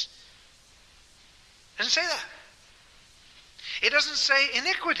sins. It doesn't say that. It doesn't say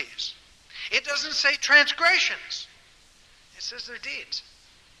iniquities. It doesn't say transgressions. It says their deeds.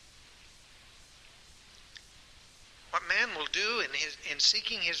 What man will do in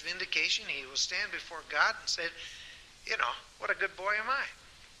seeking his vindication, he will stand before God and say, what a good boy am I.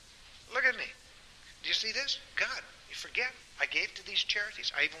 Look at me. Do you see this? God, you forget. I gave to these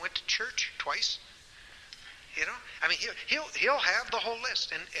charities. I even went to church twice. He'll have the whole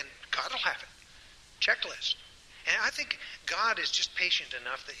list, and God will have it. Checklist. And I think God is just patient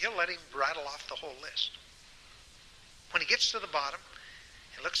enough that he'll let him rattle off the whole list. When he gets to the bottom,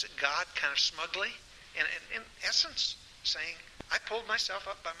 he looks at God kind of smugly, and in essence saying, I pulled myself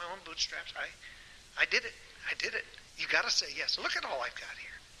up by my own bootstraps. I did it. I did it. You got to say yes. Look at all I've got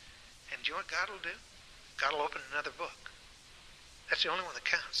here. And do you know what God will do? God will open another book. That's the only one that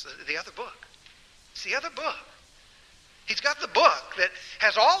counts. The other book. It's the other book. He's got the book that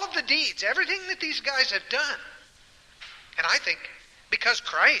has all of the deeds, everything that these guys have done. And I think because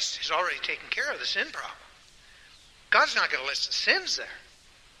Christ has already taken care of the sin problem, God's not going to list the sins there.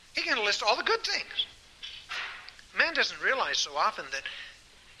 He's going to list all the good things. Man doesn't realize so often that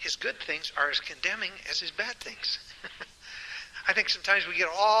his good things are as condemning as his bad things. I think sometimes we get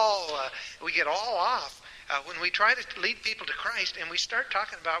all off when we try to lead people to Christ, and we start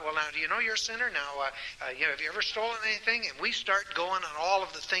talking about, well, now, do you know you're a sinner? Now, have you ever stolen anything? And we start going on all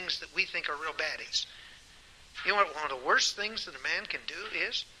of the things that we think are real baddies. You know what one of the worst things that a man can do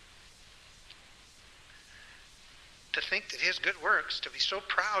is? To think that his good works, to be so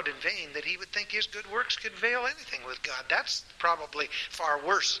proud and vain that he would think his good works could avail anything with God. That's probably far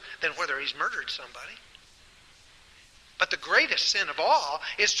worse than whether he's murdered somebody. But the greatest sin of all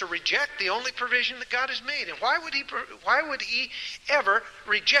is to reject the only provision that God has made. And why would he ever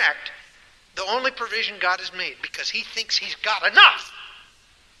reject the only provision God has made? Because he thinks he's got enough.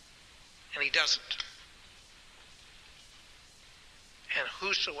 And he doesn't. And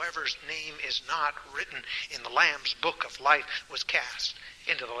whosoever's name is not written in the Lamb's book of life was cast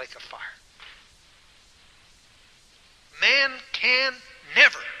into the lake of fire. Man can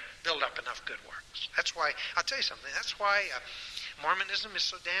never build up enough good works. That's why, I'll tell you something, that's why Mormonism is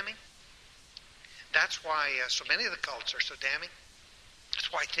so damning. That's why so many of the cults are so damning.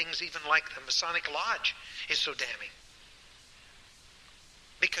 That's why things even like the Masonic Lodge is so damning.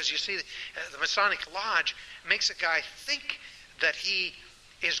 Because you see, the Masonic Lodge makes a guy think that he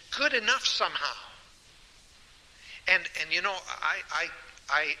is good enough somehow. And you know,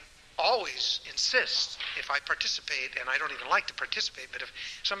 I always insist, if I participate, and I don't even like to participate, but if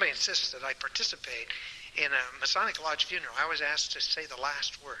somebody insists that I participate in a Masonic Lodge funeral, I always ask to say the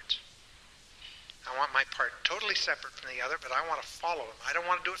last words. I want my part totally separate from the other, but I want to follow them. I don't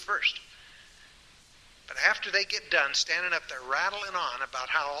want to do it first. But after they get done standing up there rattling on about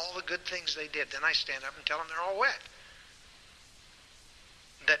how all the good things they did, then I stand up and tell them they're all wet.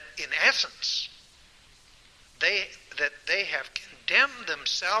 That in essence, they have condemned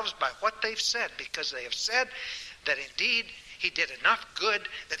themselves by what they've said, because they have said that indeed he did enough good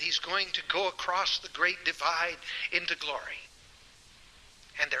that he's going to go across the great divide into glory.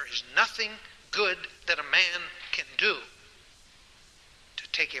 And there is nothing good that a man can do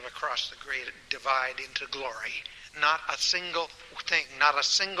to take him across the great divide into glory. Not a single thing, not a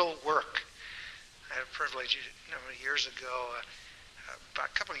single work. I had a privilege years ago, about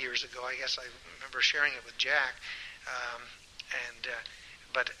a couple of years ago, I guess I remember sharing it with Jack,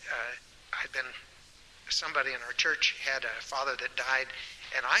 but I'd been, somebody in our church had a father that died,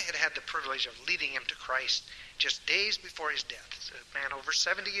 and I had the privilege of leading him to Christ just days before his death. It's a man over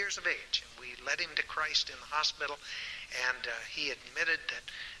 70 years of age, and we led him to Christ in the hospital, and he admitted that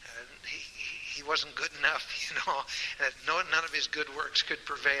he wasn't good enough, that none of his good works could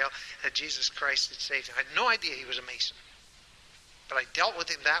prevail, that Jesus Christ had saved him. I had no idea he was a Mason. But I dealt with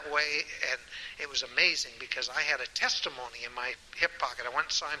him that way, and it was amazing because I had a testimony in my hip pocket. I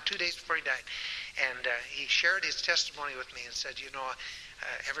went and saw him 2 days before he died, and he shared his testimony with me and said,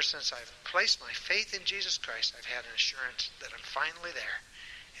 ever since I've placed my faith in Jesus Christ, I've had an assurance that I'm finally there.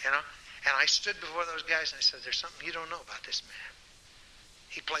 And I stood before those guys and I said, there's something you don't know about this man.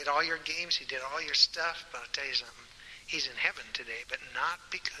 He played all your games, he did all your stuff, but I'll tell you something, he's in heaven today, but not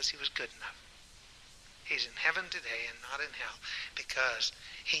because he was good enough. He's in heaven today and not in hell because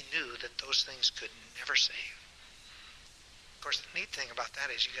he knew that those things could never save. Of course, the neat thing about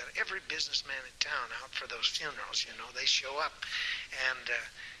that is you got every businessman in town out for those funerals. They show up. And,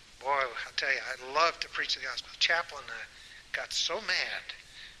 boy, I'll tell you, I love to preach the gospel. The chaplain got so mad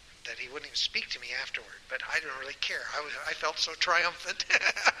that he wouldn't even speak to me afterward. But I didn't really care. I felt so triumphant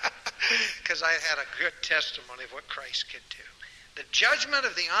because I had a good testimony of what Christ could do. The judgment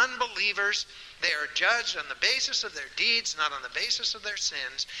of the unbelievers, they are judged on the basis of their deeds, not on the basis of their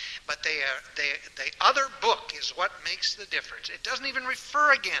sins. But the other book is what makes the difference. It doesn't even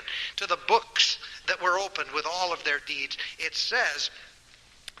refer again to the books that were opened with all of their deeds. It says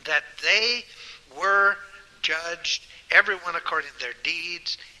that they were judged, everyone according to their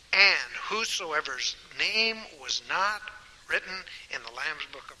deeds, and whosoever's name was not written in the Lamb's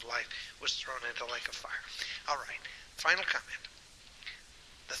book of life was thrown into the lake of fire. All right, final comment.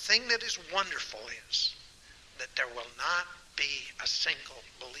 The thing that is wonderful is that there will not be a single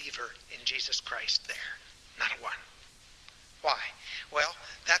believer in Jesus Christ there. Not a one. Why? Well,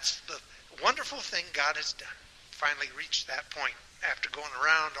 that's the wonderful thing God has done. Finally reached that point after going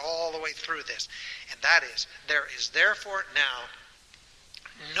around all the way through this. And that is, there is therefore now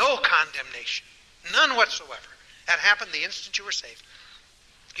no condemnation. None whatsoever. That happened the instant you were saved.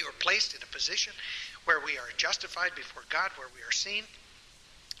 You were placed in a position where we are justified before God, where we are seen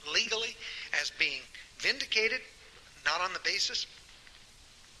legally as being vindicated, not on the basis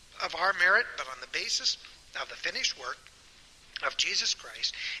of our merit, but on the basis of the finished work of Jesus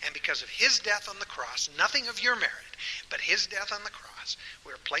Christ. And because of his death on the cross, nothing of your merit, but his death on the cross, cross,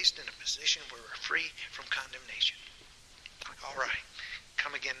 we're placed in a position where we're free from condemnation. All right.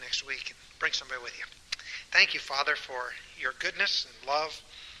 Come again next week and bring somebody with you. Thank you, Father, for your goodness and love.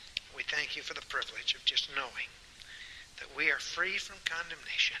 We thank you for the privilege of just knowing that we are free from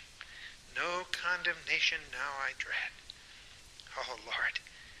condemnation. No condemnation now I dread. Oh, Lord,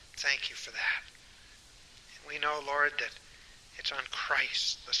 thank you for that. And we know, Lord, that it's on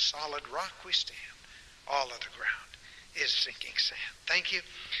Christ, the solid rock we stand. All other ground is sinking sand. Thank you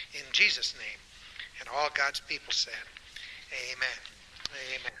in Jesus' name. And all God's people said, amen.